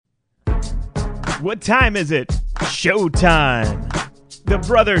What time is it? Showtime. The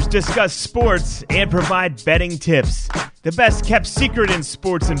brothers discuss sports and provide betting tips. The best kept secret in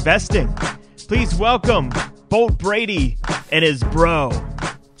sports investing. Please welcome Bolt Brady and his bro.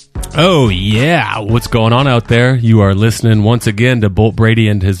 Oh, yeah. What's going on out there? You are listening once again to Bolt Brady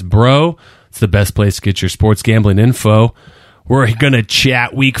and his bro. It's the best place to get your sports gambling info. We're going to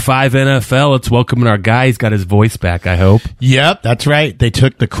chat Week 5 NFL. Let's welcome our guy. He's got his voice back, I hope. Yep, that's right. They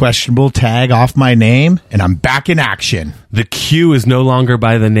took the questionable tag off my name, and I'm back in action. The Q is no longer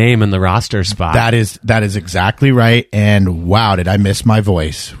by the name in the roster spot. That is exactly right, and wow, did I miss my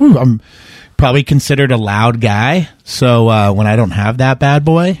voice. Whew, I'm probably considered a loud guy, so when I don't have that bad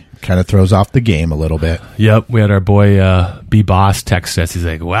boy, kind of throws off the game a little bit. Yep, we had our boy B-Boss text us. He's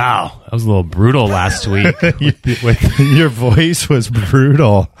like, wow, that was a little brutal last week. Your voice was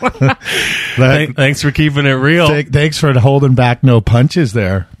brutal. Thanks for keeping it real. Thanks for holding back no punches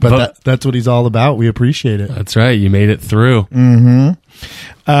there. But that's what he's all about. We appreciate it. That's right. You made it through. Mm-hmm.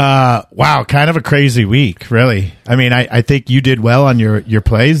 Wow, kind of a crazy week, really. I mean, I think you did well on your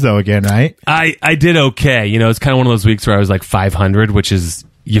plays, though, again, right? I did okay. You know, it's kind of one of those weeks where I was like 500, which is...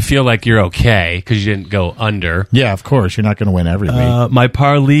 You feel like you're okay because you didn't go under. Yeah, of course. You're not going to win every week. My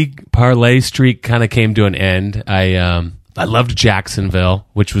parlay streak kind of came to an end. I loved Jacksonville,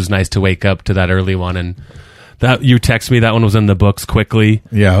 which was nice to wake up to that early one. And that you text me, that one was in the books quickly.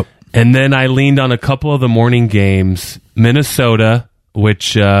 Yeah. And then I leaned on a couple of the morning games. Minnesota,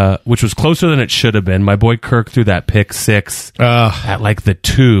 which was closer than it should have been. My boy Kirk threw that pick six at like the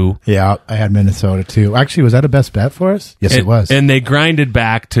 2. Yeah, I had Minnesota too. Actually, was that a best bet for us? Yes, it was. And they grinded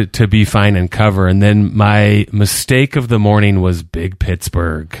back to be fine and cover. And then my mistake of the morning was big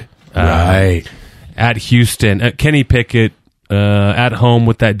Pittsburgh. Right. At Houston. Kenny Pickett at home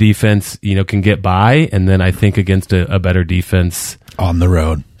with that defense, can get by. And then I think against a better defense. On the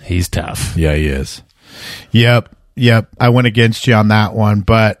road. He's tough. Yeah, he is. Yep, I went against you on that one,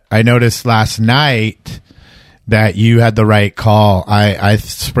 but I noticed last night that you had the right call. I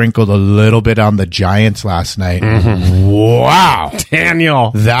sprinkled a little bit on the Giants last night. Mm-hmm. Wow.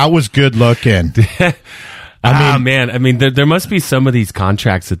 Daniel. That was good looking. There must be some of these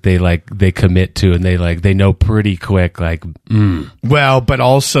contracts that they commit to and they know pretty quick. Well, but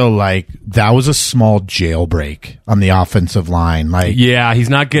also that was a small jailbreak on the offensive line. Yeah, he's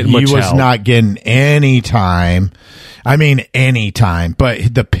not getting much help. He was not getting any time. I mean, any time.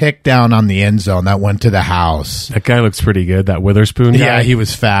 But the pick down on the end zone that went to the house. That guy looks pretty good. That Witherspoon guy. Yeah, he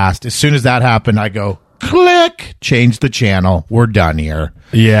was fast. As soon as that happened, I go, click, change the channel. We're done here.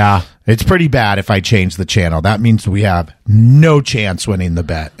 Yeah. It's pretty bad if I change the channel. That means we have no chance winning the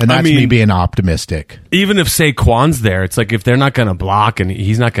bet. And that's me being optimistic. Even if Saquon's there, it's like if they're not going to block and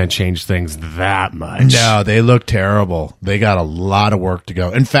he's not going to change things that much. No, they look terrible. They got a lot of work to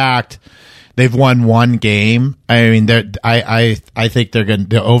go. In fact, they've won one game. I mean, I think they're going to,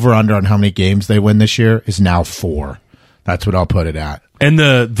 the over-under on how many games they win this year is now 4. That's what I'll put it at. And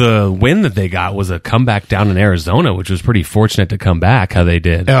the win that they got was a comeback down in Arizona, which was pretty fortunate to come back how they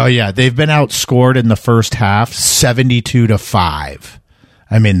did. Oh, yeah. They've been outscored in the first half 72-5.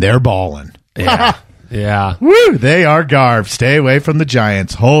 I mean, they're balling. Yeah. Yeah. Woo! They are garbed. Stay away from the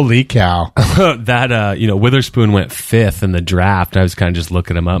Giants. Holy cow. That, Witherspoon went 5th in the draft. I was kind of just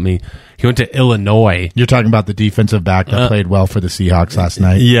looking him up. He went to Illinois. You're talking about the defensive back that played well for the Seahawks last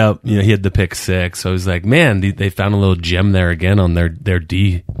night. Yeah. He had the pick 6. So I was like, man, they found a little gem there again on their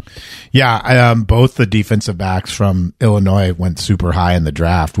D. Yeah. Both the defensive backs from Illinois went super high in the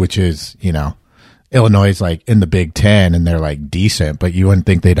draft, which is, Illinois is in the Big Ten and they're decent, but you wouldn't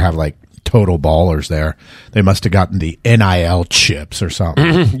think they'd have total ballers there. They must have gotten the NIL chips or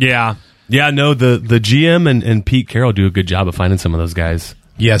something. Yeah. Yeah, no, the GM and Pete Carroll do a good job of finding some of those guys.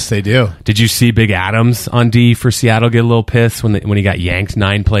 Yes, they do. Did you see Big Adams on D for Seattle get a little pissed when he got yanked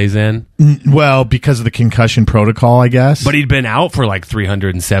 9 plays in? Well, because of the concussion protocol, I guess. But he'd been out for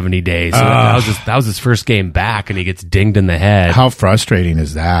 370 days. So that was his first game back, and he gets dinged in the head. How frustrating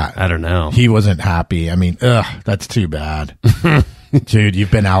is that? I don't know. He wasn't happy. I mean, that's too bad. Dude,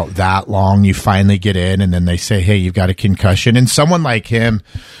 you've been out that long. You finally get in, and then they say, hey, you've got a concussion. And someone like him,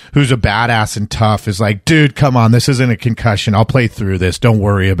 who's a badass and tough, is like, dude, come on, this isn't a concussion. I'll play through this. Don't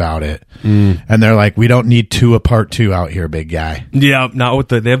worry about it. And they're like, we don't need part 2 out here, big guy. Yeah, not with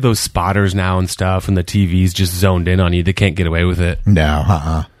they have those spotters now and stuff, and the TV's just zoned in on you. They can't get away with it.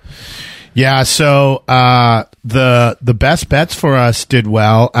 No, Yeah, so the best bets for us did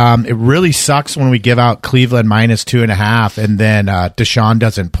well. It really sucks when we give out Cleveland minus 2.5 and then Deshaun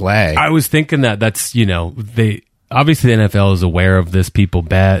doesn't play. I was thinking that's they obviously the NFL is aware of this. People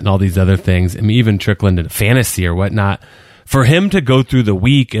bet and all these other things. I mean, even trickling to fantasy or whatnot. for him to go through the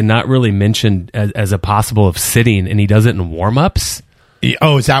week and not really mention as a possible of sitting, and he does it in warm-ups.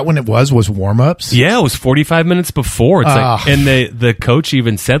 Oh, is that when it was warm-ups? Yeah, it was 45 minutes before. It's like, and the coach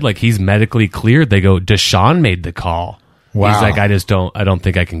even said, like, he's medically cleared. They go, Deshaun made the call. Wow. He's like, I don't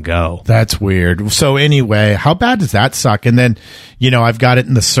think I can go. That's weird. So anyway, how bad does that suck? And then, I've got it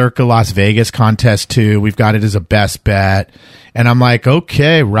in the Circa Las Vegas contest too. We've got it as a best bet. And I'm like,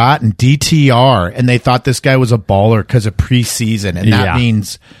 okay, rotten DTR. And they thought this guy was a baller because of preseason. And that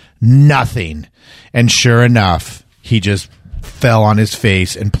means nothing. And sure enough, he just fell on his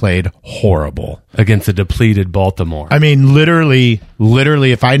face and played horrible against a depleted Baltimore. I mean, literally,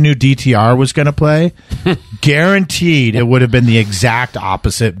 if I knew DTR was going to play, guaranteed it would have been the exact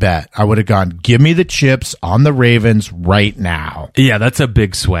opposite bet. I would have gone, give me the chips on the Ravens right now. Yeah, that's a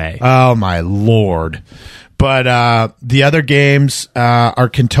big sway. Oh, my Lord. But the other games, our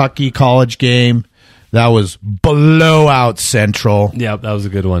Kentucky college game, that was blowout central. Yeah, that was a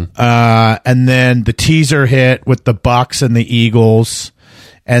good one. And then the teaser hit with the Bucks and the Eagles.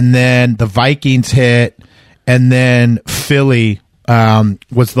 And then the Vikings hit. And then Philly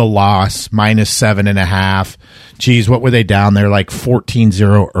was the loss, -7.5. Geez, what were they down there? Like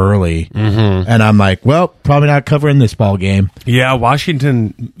 14-0 early. Mm-hmm. And I'm like, well, probably not covering this ball game. Yeah,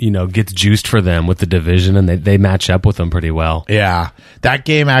 Washington, gets juiced for them with the division, and they match up with them pretty well. Yeah. That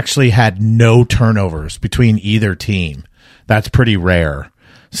game actually had no turnovers between either team. That's pretty rare.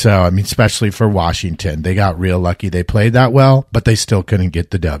 So, I mean, especially for Washington. They got real lucky they played that well, but they still couldn't get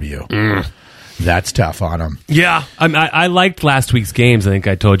the W. That's tough on them. Yeah. I liked last week's games. I think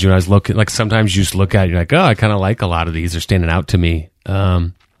I told you when I was looking, like sometimes you just look at it, you're like, oh, I kind of like a lot of these. They're standing out to me.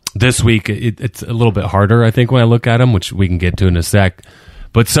 This week, it's a little bit harder, I think, when I look at them, which we can get to in a sec.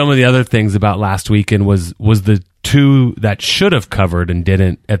 But some of the other things about last weekend was the two that should have covered and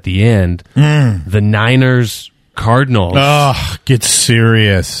didn't at the end. The Niners, Cardinals. Oh, get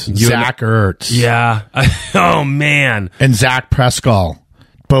serious. Zach Ertz. Yeah. Oh, man. And Zach Prescott.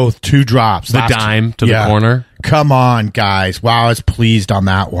 Both 2 drops. The dime to the corner. Come on, guys. Wow, I was pleased on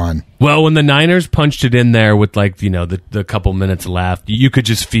that one. Well, when the Niners punched it in there with the couple minutes left, you could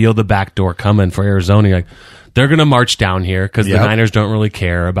just feel the back door coming for Arizona. Like, they're going to march down here because the Niners don't really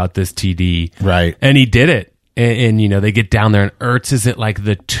care about this TD. Right. And he did it. And they get down there, and Ertz is at like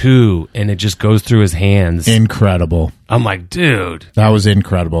the 2, and it just goes through his hands. Incredible. I'm like, dude. That was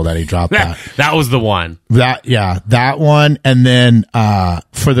incredible that he dropped that. That was the one. That one. And then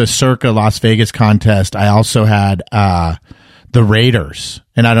for the Circa Las Vegas contest, I also had the Raiders.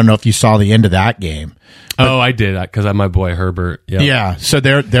 And I don't know if you saw the end of that game. Oh, I did, because I'm my boy Herbert. Yep. Yeah, so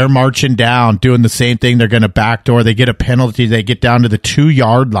they're marching down, doing the same thing. They're going to backdoor. They get a penalty. They get down to the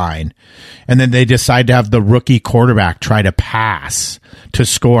 2-yard line, and then they decide to have the rookie quarterback try to pass to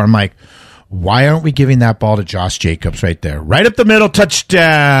score. I'm like, why aren't we giving that ball to Josh Jacobs right there? Right up the middle,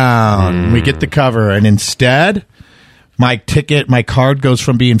 touchdown. We get the cover, and instead, my card goes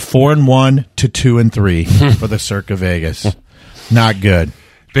from being 4-1 to 2-3 for the Circa Vegas. Not good.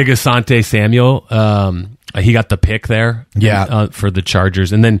 Big Asante Samuel, he got the pick there for the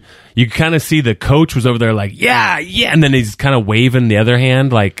Chargers. And then you kind of see the coach was over there like, yeah. And then he's kind of waving the other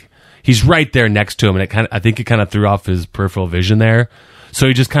hand like he's right there next to him. And I think it kind of threw off his peripheral vision there. So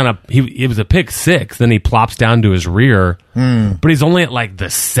he just kind of, it was a pick 6. Then he plops down to his rear. But he's only at like the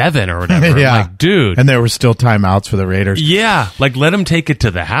 7 or whatever. Yeah. Like, dude. And there were still timeouts for the Raiders. Yeah. Like, let him take it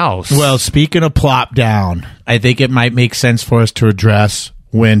to the house. Well, speaking of plop down, I think it might make sense for us to address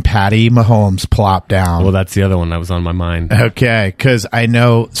when Patty Mahomes plopped down. Well, that's the other one that was on my mind. Okay, because I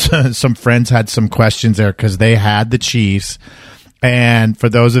know some friends had some questions there because they had the Chiefs. And for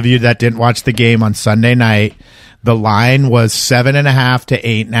those of you that didn't watch the game on Sunday night, the line was 7.5 to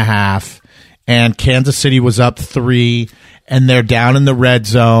 8.5, and Kansas City was up 3, and they're down in the red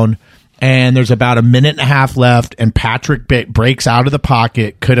zone. And there's about a minute and a half left, and Patrick breaks out of the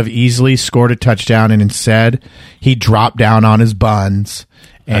pocket, could have easily scored a touchdown, and instead he dropped down on his buns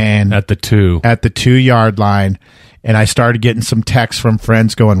and at the 2-yard line. And I started getting some texts from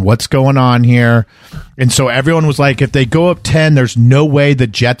friends going, what's going on here? And so everyone was like, if they go up 10, there's no way the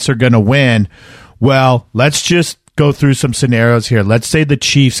Jets are going to win. Well, let's just go through some scenarios here. Let's say the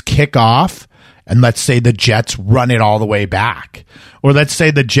Chiefs kick off, and let's say the Jets run it all the way back. Or let's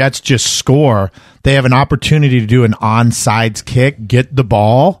say the Jets just score. They have an opportunity to do an onside kick, get the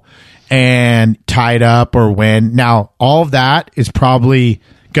ball, and tie it up or win. Now, all of that is probably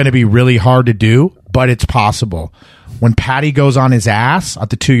going to be really hard to do, but it's possible. When Patty goes on his ass at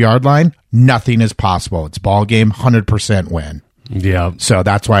the 2-yard line, nothing is possible. It's ball game, 100% win. Yeah. So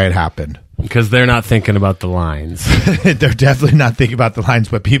that's why it happened. Because they're not thinking about the lines. They're definitely not thinking about the lines,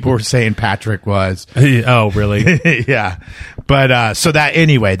 but people were saying Patrick was. Oh, really? Yeah. But so that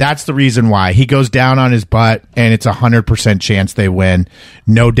anyway, that's the reason why he goes down on his butt, and it's 100% chance they win.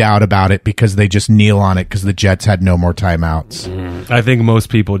 No doubt about it, because they just kneel on it because the Jets had no more timeouts. I think most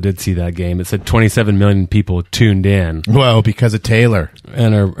people did see that game. It said 27 million people tuned in. Well, because of Taylor.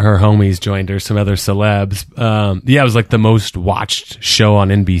 And her homies joined her, some other celebs. Yeah, it was like the most watched show on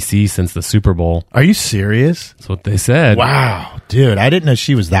NBC since the Super Bowl. Are you serious? That's what they said. Wow, dude, I didn't know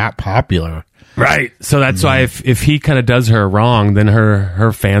she was that popular. Right. So that's why if he kind of does her wrong, then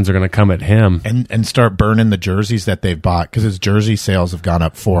her fans are going to come at him. And start burning the jerseys that they've bought, because his jersey sales have gone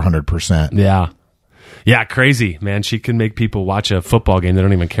up 400%. Yeah. Yeah, crazy, man. She can make people watch a football game. They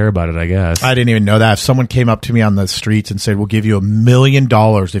don't even care about it, I guess. I didn't even know that. If someone came up to me on the streets and said, we'll give you $1 million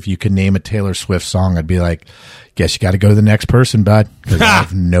if you can name a Taylor Swift song, I'd be like, guess you got to go to the next person, bud, because I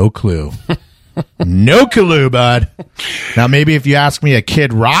have no clue. No clue, bud. Now, maybe if you ask me a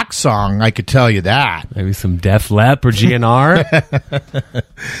Kid Rock song, I could tell you that. Maybe some Def Lep or GNR.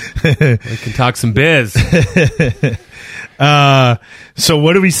 We can talk some biz. So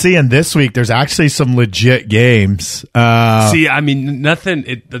what are we seeing this week? There's actually some legit games. See, I mean,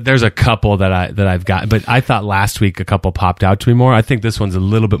 nothing. There's a couple that I've got, but I thought last week a couple popped out to me more. I think this one's a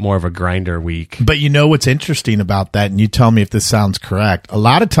little bit more of a grinder week. But you know what's interesting about that, and you tell me if this sounds correct. A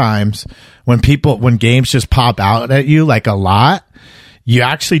lot of times when games just pop out at you like a lot, you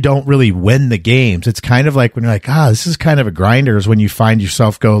actually don't really win the games. It's kind of like when you're like, this is kind of a grinder, is when you find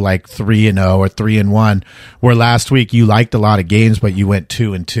yourself go like 3-0 or 3-1, where last week you liked a lot of games, but you went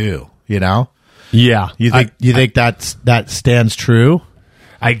 2-2, you know? Yeah. You think that stands true?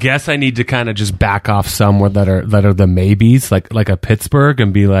 I guess I need to kind of just back off somewhere that are the maybes, like a Pittsburgh,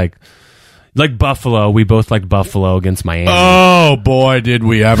 and be like Buffalo. We both like Buffalo against Miami. Oh boy, did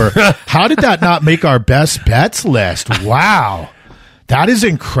we ever. How did that not make our best bets list? Wow. That is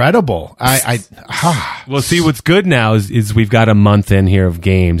incredible. Well, see, what's good now is we've got a month in here of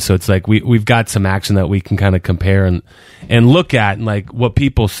games, so it's like we've got some action that we can kind of compare and look at, and like what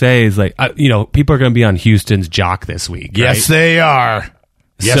people say is like, people are going to be on Houston's jock this week. Yes, right? They are.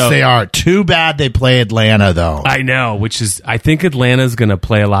 Yes, they are. Too bad they play Atlanta, though. I know, I think Atlanta's going to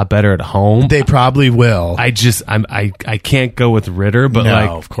play a lot better at home. They probably will. I can't go with Ritter, but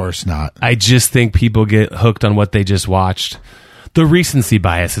no, of course not. I just think people get hooked on what they just watched. The recency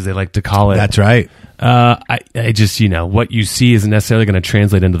bias, as they like to call it. That's right. I just, what you see isn't necessarily going to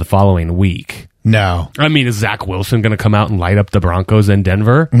translate into the following week. No. I mean, is Zach Wilson going to come out and light up the Broncos in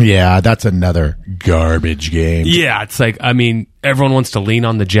Denver? Yeah, that's another garbage game. Yeah, it's like, I mean, everyone wants to lean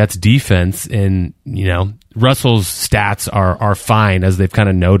on the Jets defense, and, Russell's stats are fine, as they've kind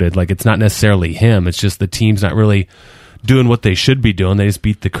of noted. Like, it's not necessarily him. It's just the team's not really doing what they should be doing. They just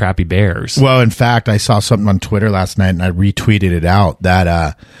beat the crappy Bears. Well, in fact, I saw something on Twitter last night, and I retweeted it out,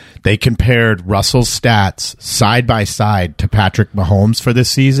 that they compared Russell's stats side by side to Patrick Mahomes for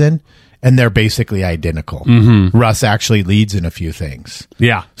this season, and they're basically identical. Mm-hmm. Russ actually leads in a few things.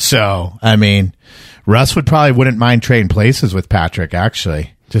 Yeah. So, I mean, Russ wouldn't mind trading places with Patrick,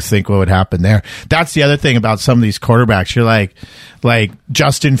 actually. Just think what would happen there. That's the other thing about some of these quarterbacks. You're like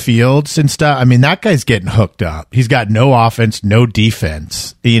Justin Fields and stuff. I mean, that guy's getting hooked up. He's got no offense, no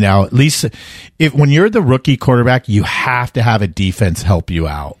defense. At least when you're the rookie quarterback, you have to have a defense help you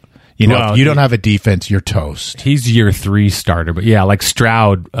out. If you don't have a defense, you're toast. He's year 3 starter, but yeah, like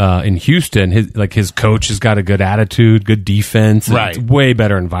Stroud in Houston, his coach has got a good attitude, good defense. Right. It's way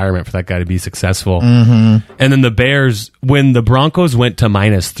better environment for that guy to be successful. Mm-hmm. And then the Bears, when the Broncos went to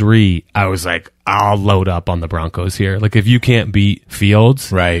 -3, I was like, I'll load up on the Broncos here. Like, if you can't beat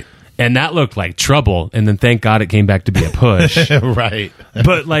Fields. Right. And that looked like trouble. And then thank God it came back to be a push. Right.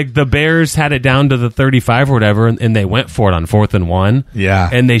 But like the Bears had it down to the 35 or whatever, and they went for it on 4th and 1. Yeah.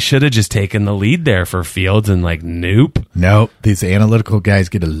 And they should have just taken the lead there for Fields, and like, nope. These analytical guys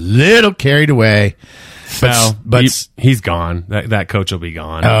get a little carried away. But he's gone. That coach will be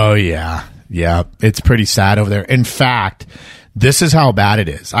gone. Oh, yeah. Yeah. It's pretty sad over there. In fact, this is how bad it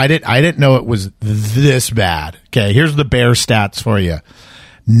is. I didn't know it was this bad. Okay, here's the Bears stats for you.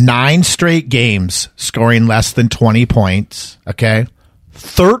 9 straight games scoring less than 20 points. Okay.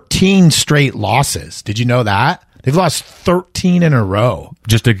 13 straight losses. Did you know that? They've lost 13 in a row.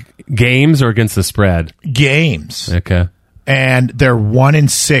 Just games or against the spread? Games. Okay. And they're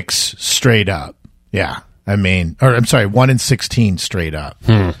 1-6 straight up. Yeah. 1-16 straight up.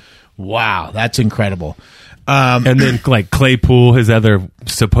 Wow. That's incredible. And then like Claypool, his other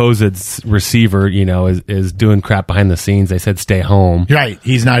supposed receiver, is doing crap behind the scenes. They said stay home. Right.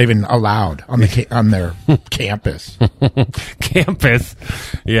 He's not even allowed on their campus. Campus.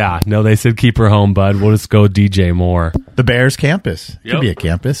 Yeah. No, they said keep her home, bud. We'll just go DJ Moore. The Bears campus. Yep. Could be a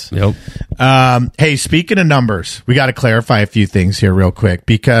campus. Yep. Hey, speaking of numbers, we got to clarify a few things here real quick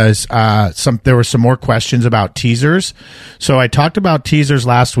because there were some more questions about teasers. So I talked about teasers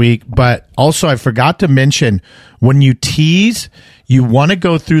last week, but also I forgot to mention when you tease, you want to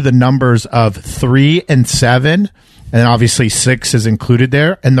go through the numbers of 3 and 7. And obviously 6 is included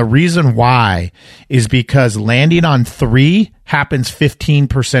there. And the reason why is because landing on 3 happens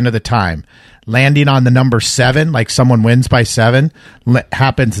 15% of the time. Landing on the number 7, like someone wins by 7,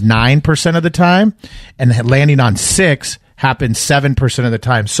 happens 9% of the time. And landing on 6 happens 7% of the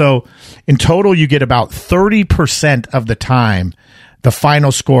time. So in total, you get about 30% of the time the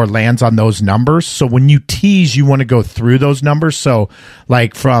final score lands on those numbers. So when you tease, you want to go through those numbers. So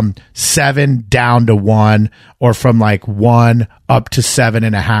like from 7 down to 1, or from like 1 up to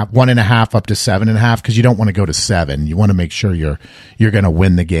 7.5, 1.5 up to 7.5, because you don't want to go to 7. You want to make sure you're going to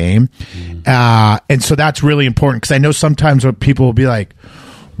win the game. And so that's really important, because I know sometimes people will be like,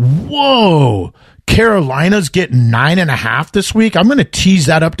 whoa, Carolina's getting 9.5 this week. I'm going to tease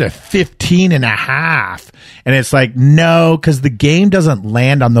that up to 15.5. And it's like, no, because the game doesn't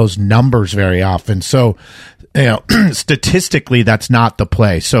land on those numbers very often. So, statistically, that's not the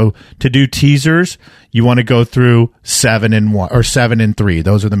play. So to do teasers, you want to go through 7 and 1 or 7 and 3.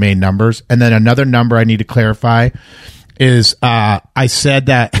 Those are the main numbers. And then another number I need to clarify is I said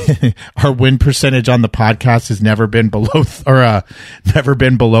that our win percentage on the podcast has never been below never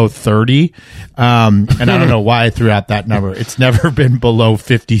been below 30. And I don't know why I threw out that number. It's never been below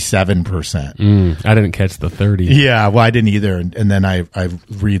 57%. I didn't catch the 30. Yeah, well, I didn't either. And then I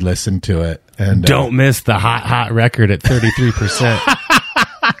re-listened to it. And don't miss the hot record at 33%.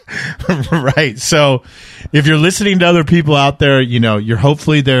 Right. So if you're listening to other people out there, you're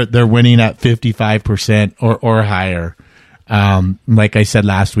hopefully they're winning at 55% or higher. Like I said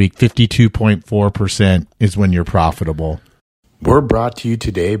last week, 52.4% is when you're profitable. We're brought to you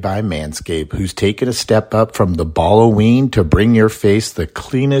today by Manscaped, who's taken a step up from the Balloween to bring your face the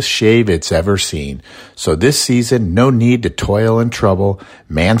cleanest shave it's ever seen. So this season, no need to toil and trouble.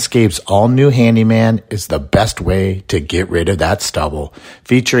 Manscaped's all-new Handyman is the best way to get rid of that stubble.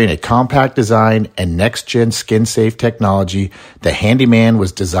 Featuring a compact design and next-gen skin-safe technology, the Handyman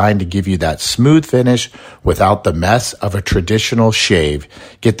was designed to give you that smooth finish without the mess of a traditional shave.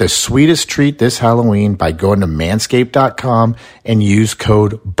 Get the sweetest treat this Halloween by going to manscaped.com and use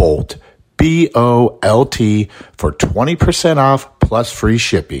code BOLT, B-O-L-T, for 20% off plus free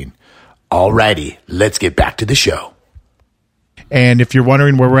shipping. Alrighty, let's get back to the show. And if you're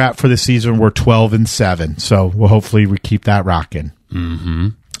wondering where we're at for the season, we're 12-7. So we'll hopefully we keep that rocking. Mm-hmm.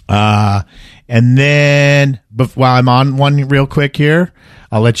 And then, but while I'm on one real quick here,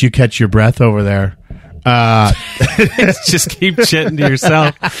 I'll let you catch your breath over there. Just keep chatting to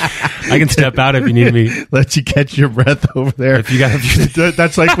yourself. I can step out if you need me. Let you catch your breath over there. If you got,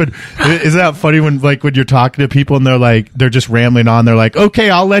 that's like when, isn't that funny when you're talking to people and they're just rambling on. They're like, okay,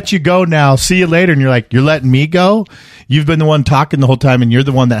 I'll let you go now. See you later. And you're like, you're letting me go? You've been the one talking the whole time and you're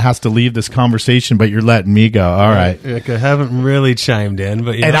the one that has to leave this conversation, but you're letting me go. All right. I haven't really chimed in,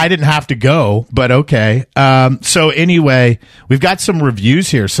 but and I didn't have to go, but okay. So anyway, we've got some reviews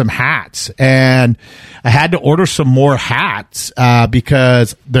here, some hats, and I had to order some more hats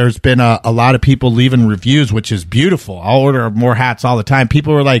because there's been a lot of people leaving reviews, which is beautiful. I'll order more hats all the time.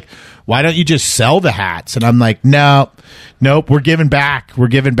 People were like, why don't you just sell the hats? And I'm like, nope, we're giving back. We're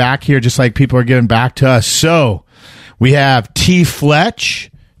giving back here just like people are giving back to us. So we have T.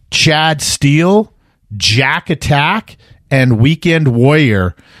 Fletch, Chad Steele, Jack Attack, and Weekend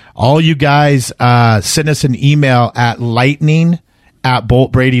Warrior. All you guys send us an email at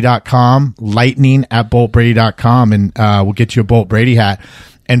lightning@boltbrady.com, lightning@boltbrady.com, and we'll get you a Bolt Brady hat.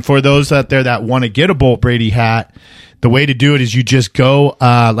 And for those out there that want to get a Bolt Brady hat, the way to do it is you just go,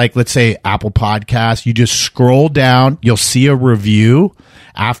 let's say Apple Podcasts, you just scroll down, you'll see a review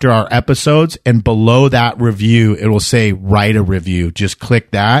after our episodes, and below that review, it will say write a review. Just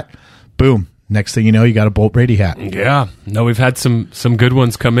click that, boom. Next thing you know, you got a Bolt Brady hat. Yeah. No, we've had some good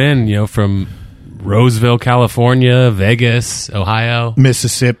ones come in, from Roseville, California, Vegas, Ohio,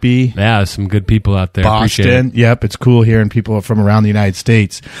 Mississippi. Yeah, some good people out there. Boston. Yep, it's cool hearing people from around the United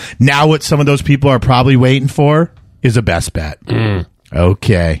States. Now what some of those people are probably waiting for is a best bet.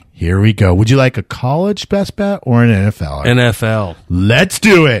 Okay, here we go. Would you like a college best bet or an NFL? NFL. Let's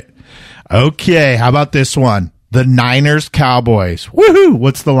do it. Okay, how about this one? The Niners Cowboys. Woohoo!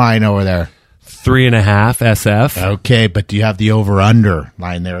 What's the line over there? 3.5 SF. Okay, but do you have the over-under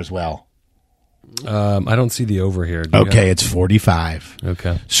line there as well? I don't see the over here. Do you Okay, it's 45.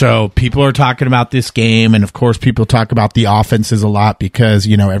 Okay. So people are talking about this game, and of course people talk about the offenses a lot because,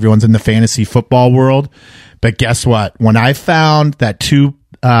 everyone's in the fantasy football world. But guess what? When I found that two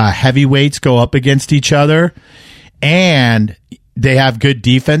heavyweights go up against each other and they have good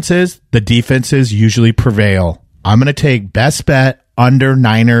defenses, the defenses usually prevail. I'm going to take best bet under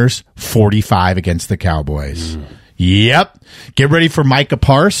Niners 45 against the Cowboys. Yep. Get ready for Micah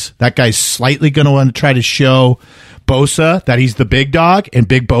Parsons. That guy's slightly going to want to try to show Bosa that he's the big dog, and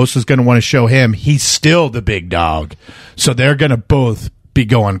Big Bosa's going to want to show him he's still the big dog. So they're going to both be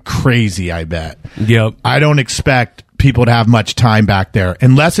going crazy, I bet. Yep. I don't expect people to have much time back there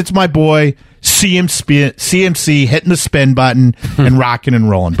unless it's my boy CMC hitting the spin button and rocking and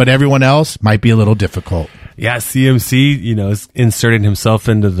rolling. But everyone else might be a little difficult. Yeah, CMC, is inserting himself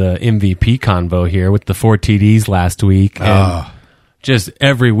into the MVP convo here with the 4 TDs last week. And just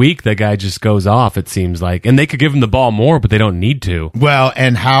every week, the guy just goes off, it seems like. And they could give him the ball more, but they don't need to. Well,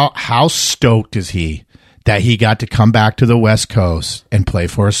 and how stoked is he that he got to come back to the West Coast and play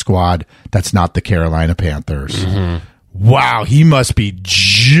for a squad that's not the Carolina Panthers? Mm-hmm. Wow, he must be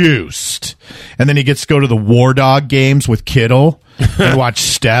juiced. And then he gets to go to the War Dog games with Kittle and watch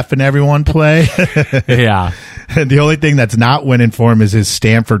Steph and everyone play. Yeah. And the only thing that's not winning for him is his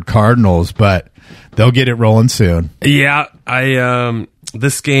Stanford Cardinals, but they'll get it rolling soon. Yeah,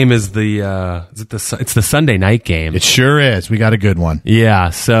 this game is it's the Sunday night game. It sure is. We got a good one. Yeah,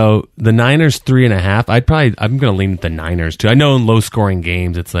 so the Niners 3.5. I'm going to lean with the Niners too. I know in low scoring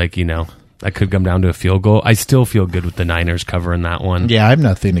games, it's like, that could come down to a field goal. I still feel good with the Niners covering that one. Yeah, I have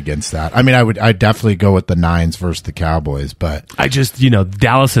nothing against that. I mean, I'd definitely go with the Nines versus the Cowboys, but I just,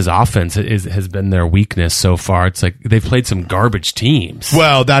 Dallas's offense has been their weakness so far. It's like they've played some garbage teams.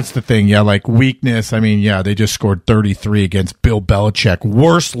 Well, that's the thing. Yeah, like weakness. I mean, yeah, they just scored 33 against Bill Belichick.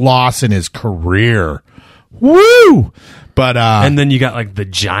 Worst loss in his career. Woo! But and then you got like the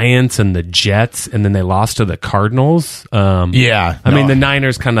Giants and the Jets, and then they lost to the Cardinals. Yeah, I mean the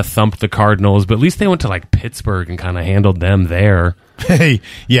Niners kind of thumped the Cardinals, but at least they went to like Pittsburgh and kind of handled them there. Hey,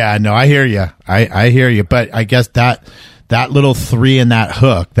 yeah, no, I hear you. I hear you, but I guess that little 3 in that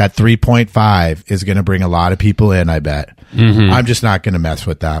hook, that 3.5, is going to bring a lot of people in. I bet. Mm-hmm. I'm just not going to mess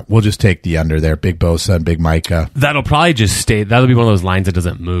with that. We'll just take the under there. Big Bosa and Big Micah. That'll probably just stay. That'll be one of those lines that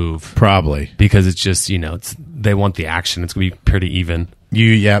doesn't move. Probably. Because it's just, they want the action. It's going to be pretty even.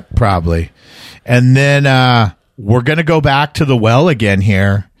 Yep, probably. And then we're going to go back to the well again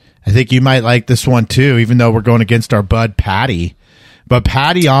here. I think you might like this one too, even though we're going against our bud Patty. But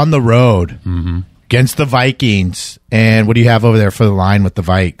Patty on the road against the Vikings. And what do you have over there for the line with the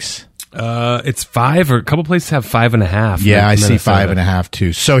Vikes? It's 5, or a couple places have 5.5. Yeah, I see 5.5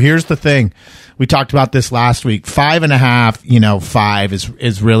 too. So here's the thing. We talked about this last week. 5.5, 5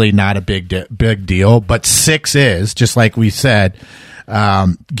 is really not a big deal, but 6 is, just like we said.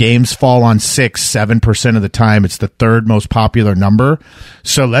 Games fall on 6 7% of the time. It's the third most popular number.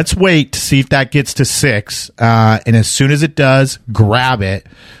 So let's wait to see if that gets to 6. And as soon as it does, grab it.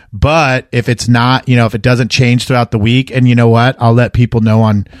 But if it's not, if it doesn't change throughout the week, and you know what, I'll let people know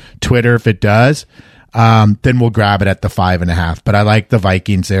on Twitter if it does, then we'll grab it at the 5.5. But I like the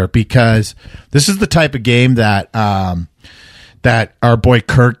Vikings there because this is the type of game that our boy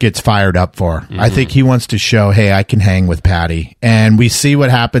Kirk gets fired up for. Mm-hmm. I think he wants to show, hey, I can hang with Patty. And we see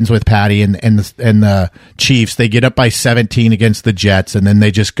what happens with Patty and the Chiefs. They get up by 17 against the Jets, and then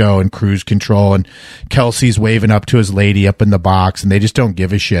they just go in cruise control, and Kelsey's waving up to his lady up in the box, and they just don't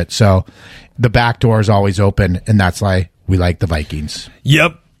give a shit. So the back door is always open, and that's why we like the Vikings.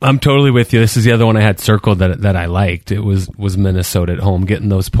 Yep. I'm totally with you. This is the other one I had circled that I liked. It was Minnesota at home getting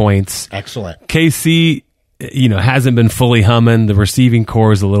those points. Excellent. KC, hasn't been fully humming. The receiving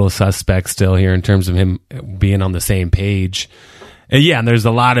core is a little suspect still here in terms of him being on the same page. And there's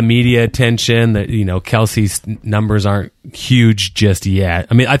a lot of media attention that, Kelsey's numbers aren't huge just yet.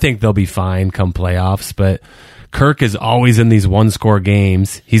 I mean, I think they'll be fine come playoffs, but Kirk is always in these one-score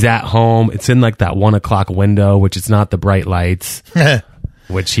games. He's at home. It's in like that 1:00 window, which is not the bright lights.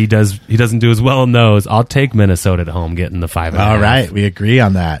 Which he doesn't do as well in those. I'll take Minnesota at home getting the 5.5. All right. We agree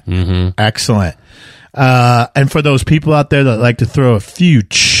on that. Mm-hmm. Excellent. And for those people out there that like to throw a few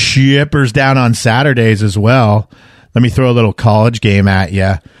chippers down on Saturdays as well, let me throw a little college game at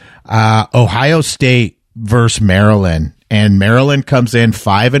you. Ohio State versus Maryland. And Maryland comes in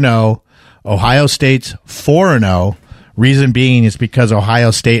 5-0. Ohio State's 4-0. Reason being is because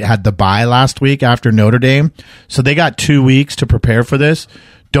Ohio State had the bye last week after Notre Dame. So they got 2 weeks to prepare for this.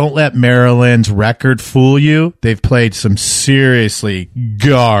 Don't let Maryland's record fool you. They've played some seriously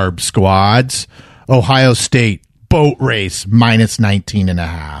garb squads. Ohio State, boat race, minus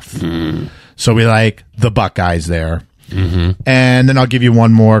 19.5. So we like the Buckeyes there. And then I'll give you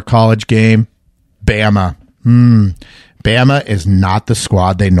one more college game. Bama. Bama is not the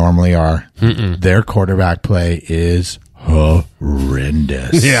squad they normally are. Their quarterback play is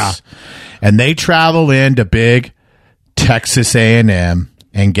horrendous. Yeah. And they travel into big Texas A&M.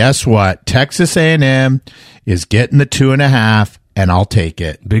 And guess what? Texas A&M is getting the 2.5, and I'll take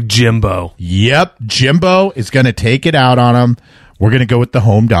it. Big Jimbo. Yep. Jimbo is going to take it out on them. We're going to go with the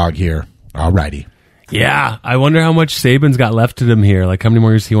home dog here. All righty. Yeah, I wonder how much Saban's got left in him here. Like, how many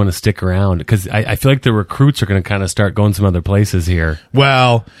more years he want to stick around? Because I feel like the recruits are going to kind of start going some other places here.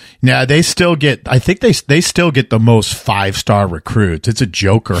 Well, now they still get. I think they still get the most 5-star recruits. It's a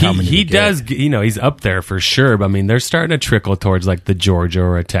joker how many he they get. does. You know, he's up there for sure. But I mean, they're starting to trickle towards like the Georgia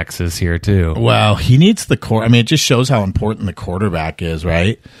or a Texas here too. Well, he needs the core. I mean, it just shows how important the quarterback is,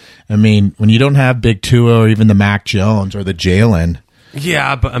 right? I mean, when you don't have Big Tua or even the Mac Jones or the Jalen.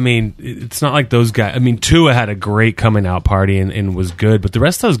 Yeah, but I mean, it's not like those guys. I mean, Tua had a great coming out party and was good, but the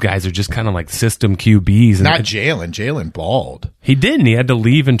rest of those guys are just kind of like system QBs. And Not Jalen. Jalen balled. He didn't. He had to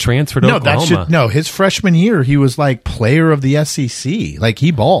leave and transfer to Oklahoma. His freshman year, he was like player of the SEC. Like he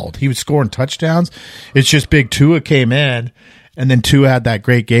balled. He was scoring touchdowns. It's just Big Tua came in, and then Tua had that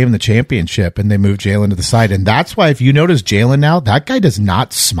great game in the championship, and they moved Jalen to the side. And that's why if you notice Jalen now, that guy does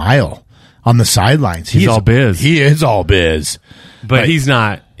not smile on the sidelines. He's all biz. He is all biz. But he's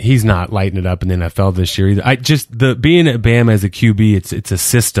not lighting it up in the NFL this year either. Being at Bama as a QB, it's a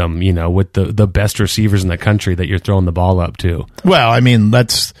system, you know, with the best receivers in the country that you're throwing the ball up to. Well, I mean,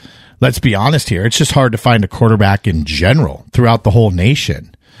 let's be honest here. It's just hard to find a quarterback in general throughout the whole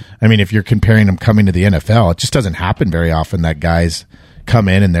nation. I mean, if you're comparing them coming to the NFL, it just doesn't happen very often that guys come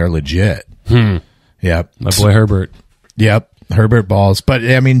in and they're legit. Yep. My boy Herbert. Yep. Herbert balls. But,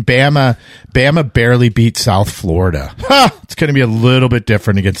 I mean, Bama barely beat South Florida. It's going to be a little bit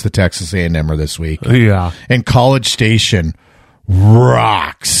different against the Texas A&M'er this week. Yeah. And College Station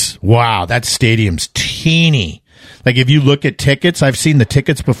rocks. Wow, that stadium's teeny. Like, if you look at tickets, I've seen the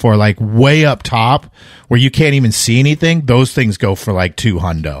tickets before, like, way up top where you can't even see anything. Those things go for, like,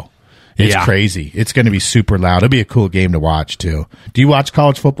 $200. It's crazy. It's going to be super loud. It'll be a cool game to watch, too. Do you watch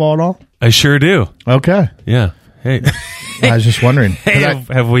college football at all? I sure do. Okay. Yeah. Hey. I was just wondering. Hey,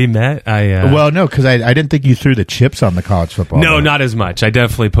 have we met? Well, no, because I didn't think you threw the chips on the college football. No, not as much. I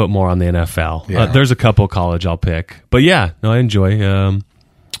definitely put more on the NFL. Yeah. There's a couple college I'll pick. But yeah, no, I enjoy.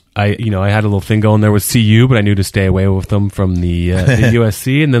 I had a little thing going there with CU, but I knew to stay away with them from the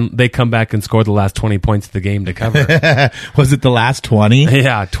USC, and then they come back and score the last 20 points of the game to cover. Was it the last 20?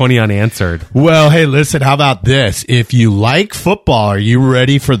 Yeah, 20 unanswered. Well, hey, listen, how about this? If you like football, are you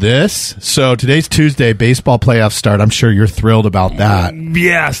ready for this? So today's Tuesday, baseball playoffs start. I'm sure you're thrilled about that.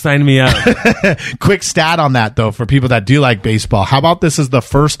 Yeah, sign me up. Quick stat on that, though, for people that do like baseball. How about this is the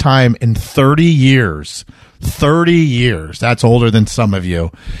first time in 30 years, that's older than some of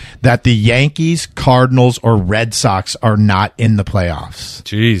you, that the Yankees, Cardinals, or Red Sox are not in the playoffs.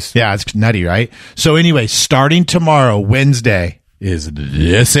 Jeez. Yeah, it's nutty, right? So anyway, starting tomorrow, Wednesday, is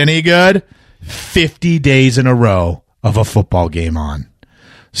this any good? 50 days in a row of a football game on.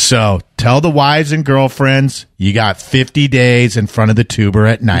 So tell the wives and girlfriends you got 50 days in front of the tuber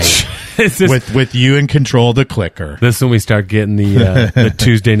at night with you in control of the clicker. This is when we start getting the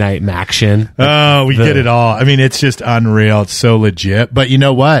Tuesday night action. Oh, we get it all. I mean, it's just unreal. It's so legit. But you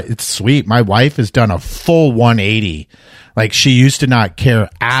know what? It's sweet. My wife has done a full 180. Like, she used to not care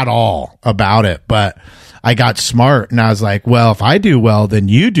at all about it. But I got smart, and I was like, well, if I do well, then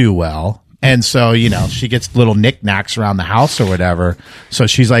you do well. And so, you know, she gets little knickknacks around the house or whatever. So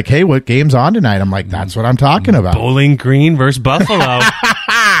she's like, hey, what game's on tonight? I'm like, that's what I'm talking about. Bowling Green versus Buffalo.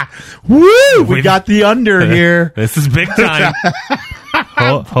 Woo! We got the under here. This is big time.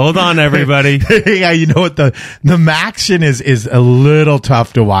 Hold on, everybody. Yeah, you know what? The Maction is a little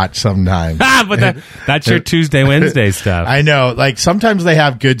tough to watch sometimes. But that's your Tuesday, Wednesday stuff. I know. Like, sometimes they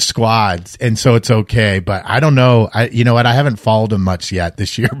have good squads, and so it's okay. But I don't know. You know what? I haven't followed them much yet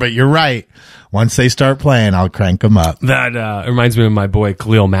this year. But you're right. Once they start playing, I'll crank them up. That reminds me of my boy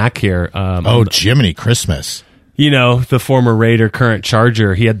Khalil Mack here. Jiminy Christmas. You know, the former Raider, current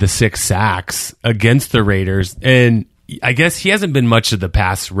Charger, he had the 6 sacks against the Raiders. And I guess he hasn't been much of the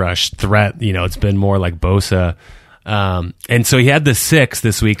pass rush threat. You know, it's been more like Bosa. And so he had the 6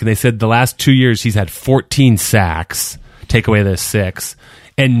 this week, and they said the last 2 years he's had 14 sacks, take away the 6.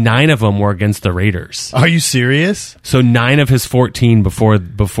 and 9 of them were against the Raiders. Are you serious? So 9 of his 14 before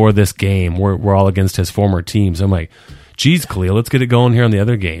this game were all against his former teams. I'm like, geez, Khalil, let's get it going here on the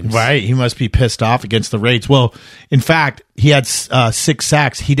other games. Right. He must be pissed off against the Raids. Well, in fact, he had 6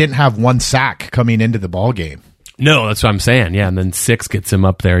 sacks. He didn't have 1 sack coming into the ball game. No, that's what I'm saying. Yeah, and then 6 gets him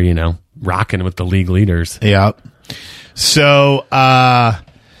up there, rocking with the league leaders. Yep. So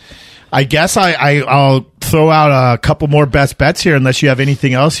I guess I'll throw out a couple more best bets here, unless you have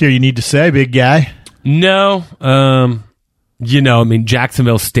anything else here you need to say, big guy. No.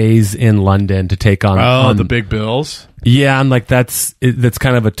 Jacksonville stays in London to take on the Big Bills. Yeah, and that's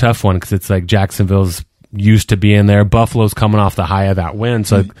kind of a tough one because it's like Jacksonville's used to being there. Buffalo's coming off the high of that win,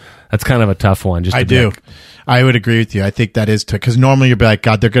 so that's kind of a tough one. I would agree with you. I think that is because normally you'd be like,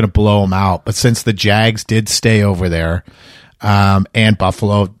 God, they're going to blow them out. But since the Jags did stay over there, and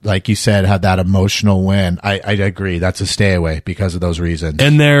Buffalo, like you said, had that emotional win, I agree. That's a stay away because of those reasons.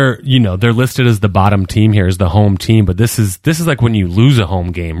 And they're listed as the bottom team here, as the home team. But this is like when you lose a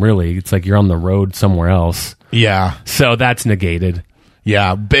home game. Really, it's like you're on the road somewhere else. Yeah. So that's negated.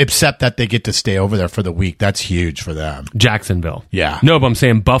 Yeah, except that they get to stay over there for the week. That's huge for them. Jacksonville. Yeah. No, but I'm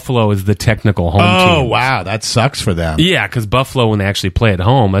saying Buffalo is the technical home team. Oh, wow. That sucks for them. Yeah, because Buffalo, when they actually play at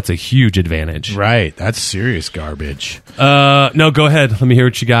home, that's a huge advantage. Right. That's serious garbage. No, go ahead. Let me hear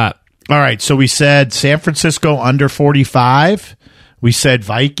what you got. All right. So we said San Francisco under 45. We said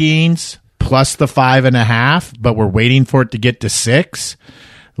Vikings plus the 5.5, but we're waiting for it to get to 6.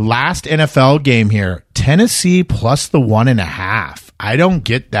 Last NFL game here, Tennessee plus the 1.5. I don't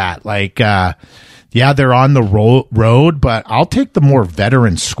get that. They're on the road, but I'll take the more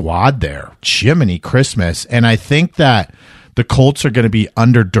veteran squad there. Jiminy Christmas. And I think that the Colts are going to be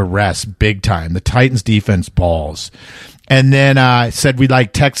under duress big time. The Titans defense balls. And then I said we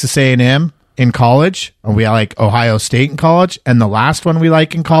like Texas A&M in college, and we like Ohio State in college. And the last one we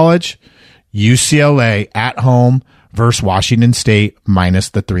like in college, UCLA at home versus Washington State minus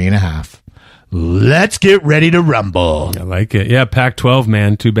the 3.5. Let's get ready to rumble. I like it. Yeah, Pac-12,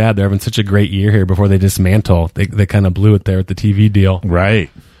 man. Too bad they're having such a great year here before they dismantle. They kind of blew it there at the TV deal. Right.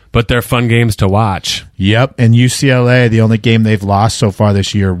 But they're fun games to watch. Yep. And UCLA, the only game they've lost so far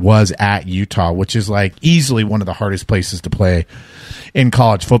this year was at Utah, which is easily one of the hardest places to play in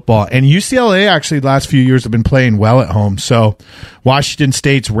college football. And UCLA actually the last few years have been playing well at home. So Washington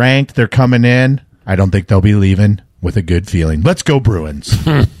State's ranked. They're coming in. I don't think they'll be leaving with a good feeling. Let's go Bruins.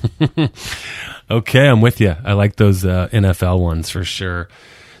 Okay, I'm with you. I like those NFL ones for sure.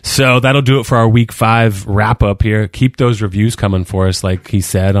 So that'll do it for our Week 5 wrap-up here. Keep those reviews coming for us, like he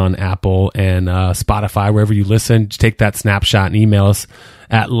said, on Apple and Spotify, wherever you listen. Just take that snapshot and email us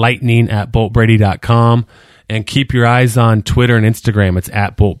at lightning@boltbrady.com. And keep your eyes on Twitter and Instagram. It's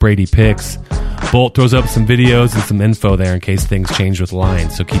at BoltBradyPicks. Bolt throws up some videos and some info there in case things change with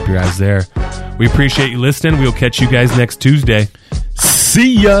lines. So keep your eyes there. We appreciate you listening. We'll catch you guys next Tuesday.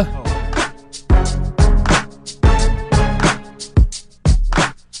 See ya.